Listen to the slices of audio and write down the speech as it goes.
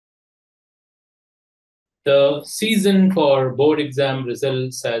The season for board exam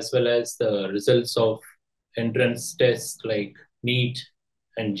results as well as the results of entrance tests like NEET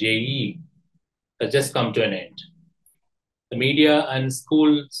and JEE has just come to an end. The media and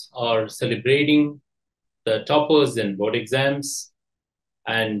schools are celebrating the toppers in board exams,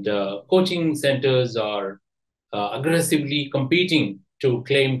 and coaching centers are aggressively competing to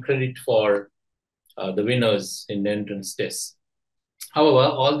claim credit for the winners in entrance tests.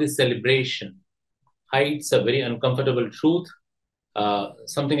 However, all this celebration hides a very uncomfortable truth,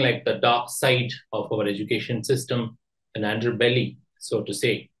 something like the dark side of our education system, an underbelly, so to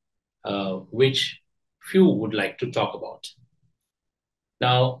say, which few would like to talk about.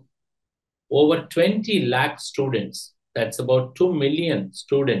 Now, over 20 lakh students, that's about 2 million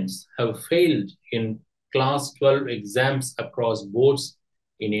students, have failed in class 12 exams across boards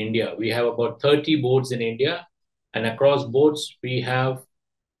in India. We have about 30 boards in India, and across boards, we have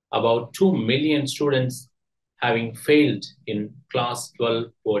about 2 million students having failed in class 12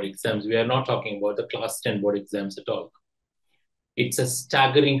 board exams. We are not talking about the class 10 board exams at all. It's a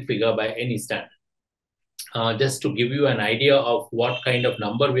staggering figure by any standard. Just to give you an idea of what kind of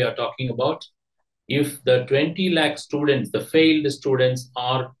number we are talking about, if the 20 lakh students, the failed students,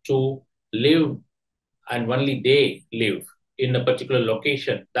 are to live and only they live in a particular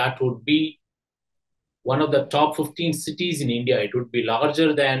location, that would be one of the top 15 cities in India. It would be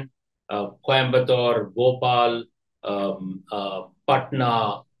larger than Coimbatore, Bhopal,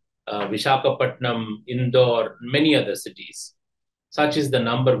 Patna, Vishakhapatnam, Indore, many other cities. Such is the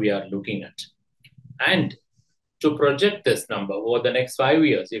number we are looking at. And to project this number over the next 5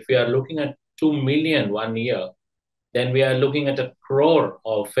 years, if we are looking at 2 million 1 year, then we are looking at 1 crore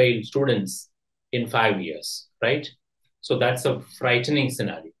of failed students in 5 years, right? So that's a frightening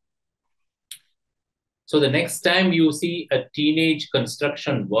scenario. So the next time you see a teenage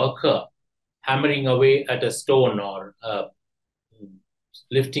construction worker hammering away at a stone or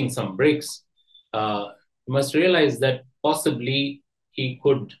lifting some bricks, you must realize that possibly he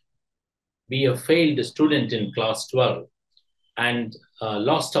could be a failed student in class 12 and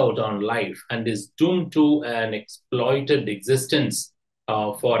lost out on life and is doomed to an exploited existence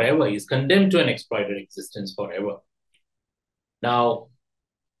forever. He's condemned to an exploited existence forever. Now,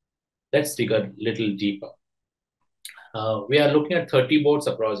 let's dig a little deeper. We are looking at 30 boards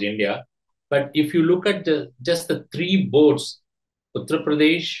across India, but if you look at just the 3 boards, Uttar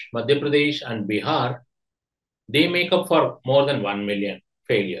Pradesh, Madhya Pradesh, and Bihar, they make up for more than 1 million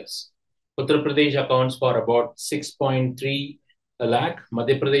failures. Uttar Pradesh accounts for about 6.3 lakh,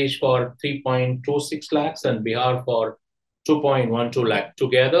 Madhya Pradesh for 3.26 lakhs, and Bihar for 2.12 lakh.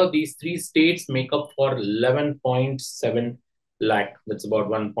 Together, these 3 states make up for 11.7 lakh. That's about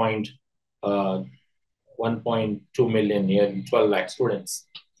 1.2 million, nearly 12 lakh students.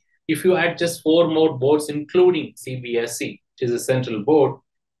 If you add just 4 more boards, including CBSE, which is a central board,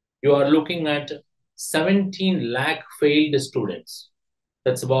 you are looking at 17 lakh failed students.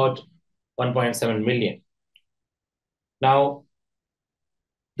 That's about 1.7 million. Now,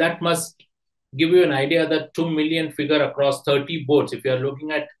 that must give you an idea that 2 million figure across 30 boards. If you are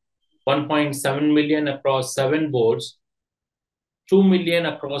looking at 1.7 million across 7 boards, 2 million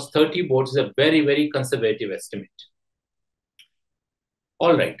across 30 boards is a very, very conservative estimate.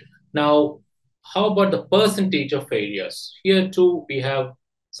 All right. Now, how about the percentage of failures? Here too, we have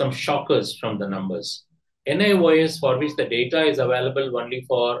some shockers from the numbers. NIOS, for which the data is available only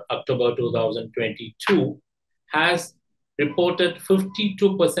for October 2022, has reported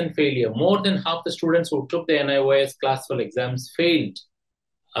 52% failure. More than half the students who took the NIOS class 12 exams failed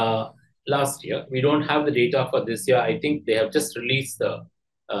last year. We don't have the data for this year. I think they have just released the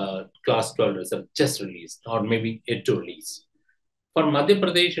class 12 result, just released, or maybe yet to release. For Madhya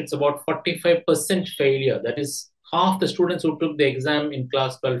Pradesh, it's about 45% failure. That is, half the students who took the exam in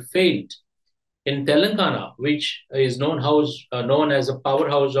class 12 failed. In Telangana, which is known as a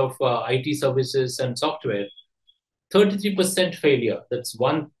powerhouse of IT services and software, 33% failure. That's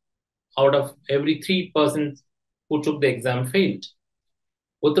 1 out of every 3 persons who took the exam failed.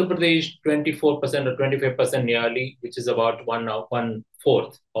 Uttar Pradesh, 24% or 25% nearly, which is about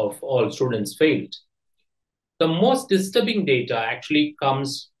 1/4 of all students failed. The most disturbing data actually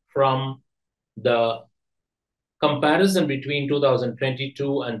comes from the comparison between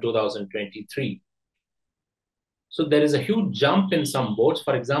 2022 and 2023. So there is a huge jump in some boards.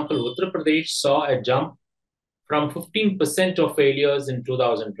 For example, Uttar Pradesh saw a jump from 15% of failures in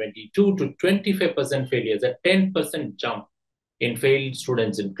 2022 to 25% failures, a 10% jump in failed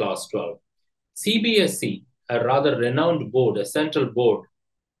students in class 12. CBSE, a rather renowned board, a central board,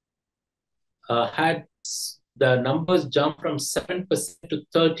 had the numbers jump from 7% to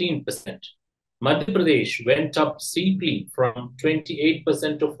 13%. Madhya Pradesh went up steeply from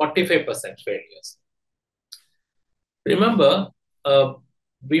 28% to 45% failures. Remember, uh,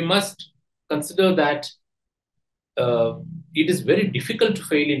 we must consider that uh, it is very difficult to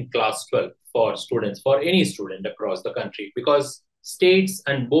fail in class 12 for students, for any student across the country, because states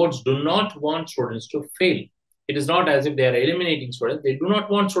and boards do not want students to fail. It is not as if they are eliminating students, they do not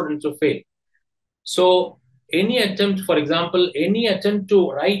want students to fail. So, any attempt, for example, any attempt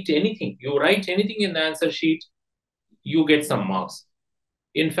to write anything, you write anything in the answer sheet, you get some marks.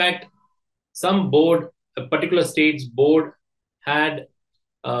 In fact, some board, a particular state's board, had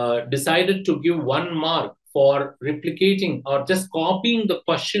decided to give 1 mark for replicating or just copying the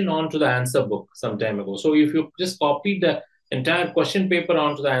question onto the answer book some time ago. So if you just copied the entire question paper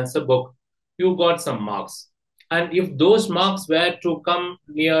onto the answer book, you got some marks. And if those marks were to come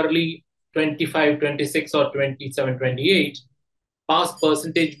nearly 25, 26, or 27, 28, pass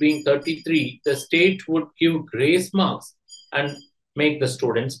percentage being 33, the state would give grace marks and make the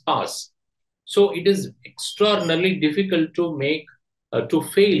students pass. So it is extraordinarily difficult to make to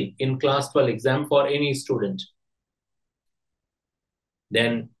fail in class 12 exam for any student.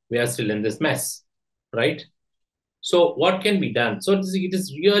 Then we are still in this mess, right? So what can be done? So it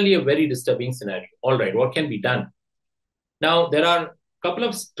is really a very disturbing scenario. All right, what can be done? Now there are a couple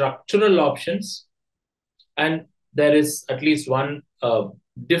of structural options, and there is at least one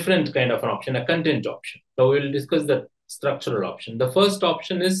different kind of an option, a content option. So we'll discuss the structural option. The first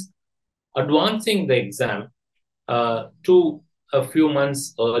option is advancing the exam to a few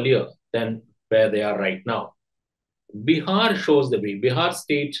months earlier than where they are right now. Bihar shows the way. Bihar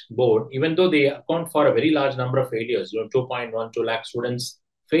State Board, even though they account for a very large number of failures, 2.12 lakh students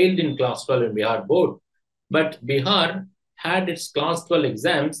failed in class 12 in Bihar board, but Bihar had its class 12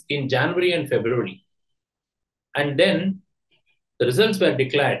 exams in January and February. And then the results were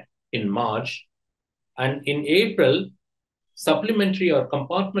declared in March, and in April, supplementary or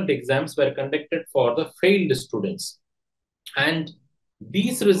compartment exams were conducted for the failed students. And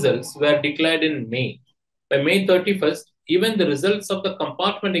these results were declared in May. By May 31st, even the results of the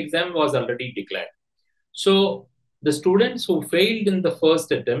compartment exam was already declared. So the students who failed in the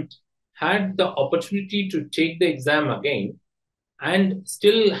first attempt had the opportunity to take the exam again and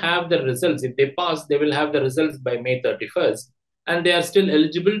still have the results. If they pass, they will have the results by May 31st, and they are still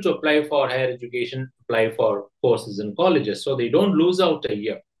eligible to apply for higher education, apply for courses in colleges. So they don't lose out a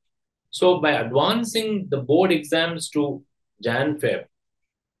year. So by advancing the board exams to Jan Feb,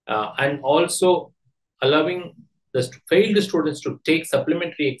 and also allowing the failed students to take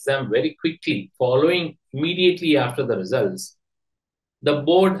supplementary exam very quickly, following immediately after the results, the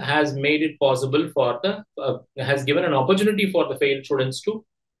board has made it possible for has given an opportunity for the failed students to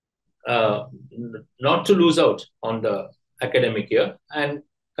uh, not to lose out on the academic year and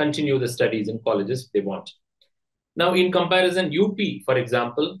continue the studies in colleges if they want. Now, in comparison, UP, for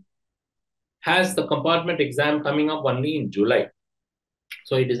example, has the compartment exam coming up only in July.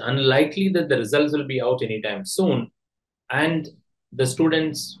 So it is unlikely that the results will be out anytime soon. And the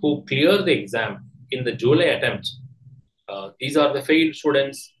students who clear the exam in the July attempt, these are the failed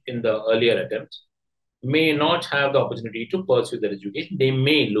students in the earlier attempt, may not have the opportunity to pursue their education. They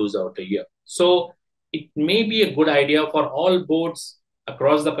may lose out a year. So it may be a good idea for all boards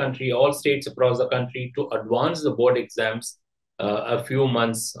across the country, all states across the country, to advance the board exams a few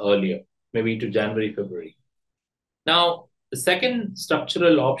months earlier, maybe to January, February. Now, the second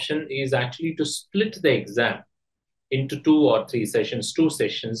structural option is actually to split the exam into 2 or 3 sessions, 2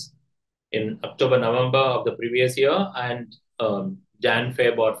 sessions in October, November of the previous year, and Jan,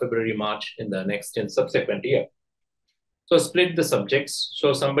 Feb, or February, March in the next and subsequent year. So split the subjects.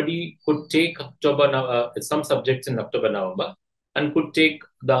 So somebody could take some subjects in October, November, and could take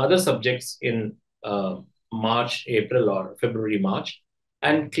the other subjects in March, April, or February, March,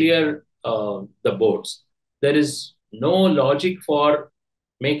 and clear the boards. There is no logic for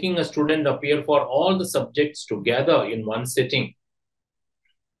making a student appear for all the subjects together in one sitting.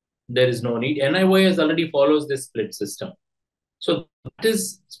 There is no need. NIOS already follows this split system. So that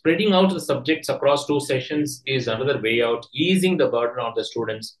is spreading out the subjects across 2 sessions is another way out, easing the burden on the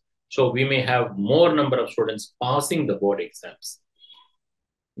students. So we may have more number of students passing the board exams.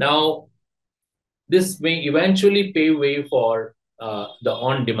 Now, this may eventually pave way for the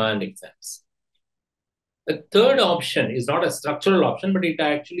on-demand exams. The third option is not a structural option, but it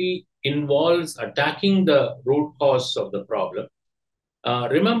actually involves attacking the root cause of the problem.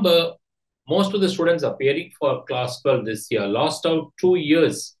 Remember, most of the students appearing for class 12 this year lost out 2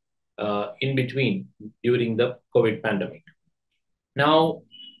 years in between during the COVID pandemic. Now,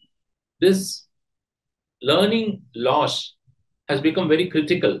 this learning loss has become very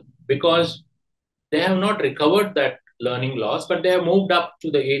critical because they have not recovered that learning loss, but they have moved up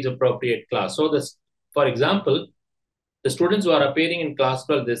to the age appropriate class. So, this, for example, the students who are appearing in class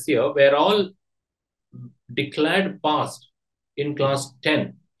 12 this year were all declared passed in class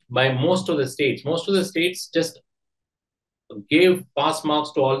 10 by most of the states. Most of the states just gave pass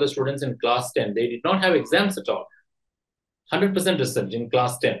marks to all the students in class 10. They did not have exams at all. 100% result in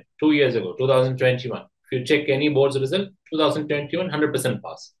class 10 2 years ago, 2021. If you check any board's result, 2021, 100%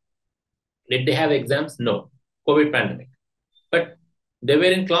 pass. Did they have exams? No. COVID pandemic. But they were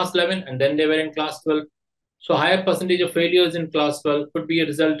in class 11 and then they were in class 12. So higher percentage of failures in class 12 could be a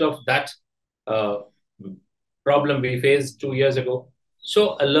result of that uh, problem we faced 2 years ago.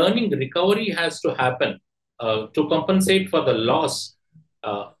 So a learning recovery has to happen to compensate for the loss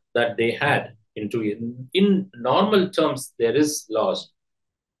that they had in 2 years. In normal terms, there is loss.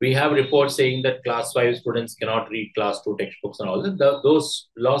 We have reports saying that class 5 students cannot read class 2 textbooks and all that. Those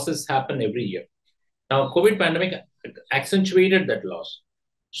losses happen every year. Now, COVID pandemic accentuated that loss.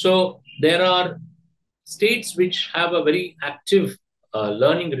 So there are states which have a very active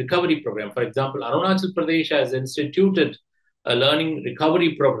learning recovery program. For example, Arunachal Pradesh has instituted a learning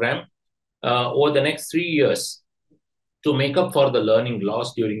recovery program over the next 3 years to make up for the learning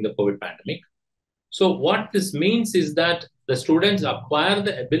loss during the COVID pandemic. So what this means is that the students acquire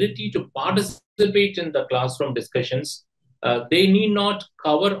the ability to participate in the classroom discussions. They need not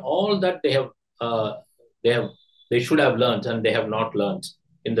cover all that uh, they have they should have learned and they have not learned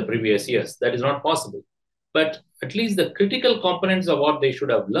in the previous years. That is not possible. But at least the critical components of what they should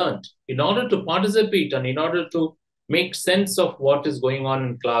have learned in order to participate and in order to make sense of what is going on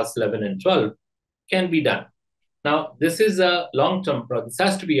in class 11 and 12 can be done. Now, this is a long-term project. This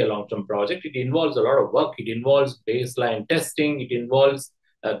has to be a long-term project. It involves a lot of work. It involves baseline testing. It involves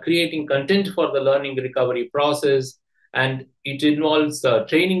creating content for the learning recovery process. And it involves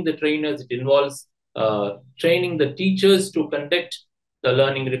training the trainers. It involves training the teachers to conduct the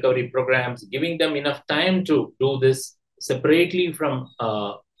learning recovery programs, giving them enough time to do this separately from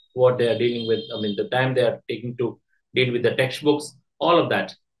what they are dealing with. I mean, the time they are taking to deal with the textbooks, all of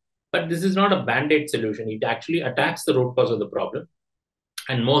that. But this is not a band-aid solution. It actually attacks the root cause of the problem.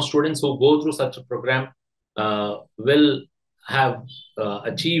 And most students who go through such a program will have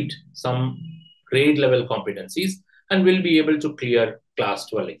achieved some grade level competencies and will be able to clear class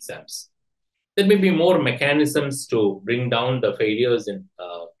 12 exams. There may be more mechanisms to bring down the failures in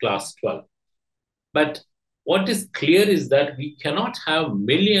class 12. But what is clear is that we cannot have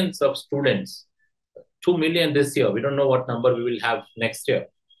millions of students, 2 million this year. We don't know what number we will have next year.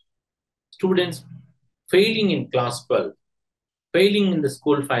 Students failing in class 12, failing in the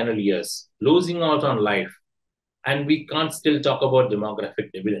school final years, losing out on life, and we can't still talk about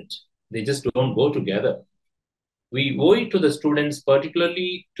demographic dividend. They just don't go together. We owe it to the students,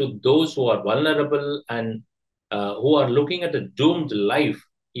 particularly to those who are vulnerable and who are looking at a doomed life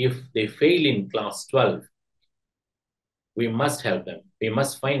if they fail in class 12. We must help them. We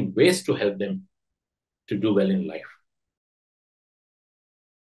must find ways to help them to do well in life.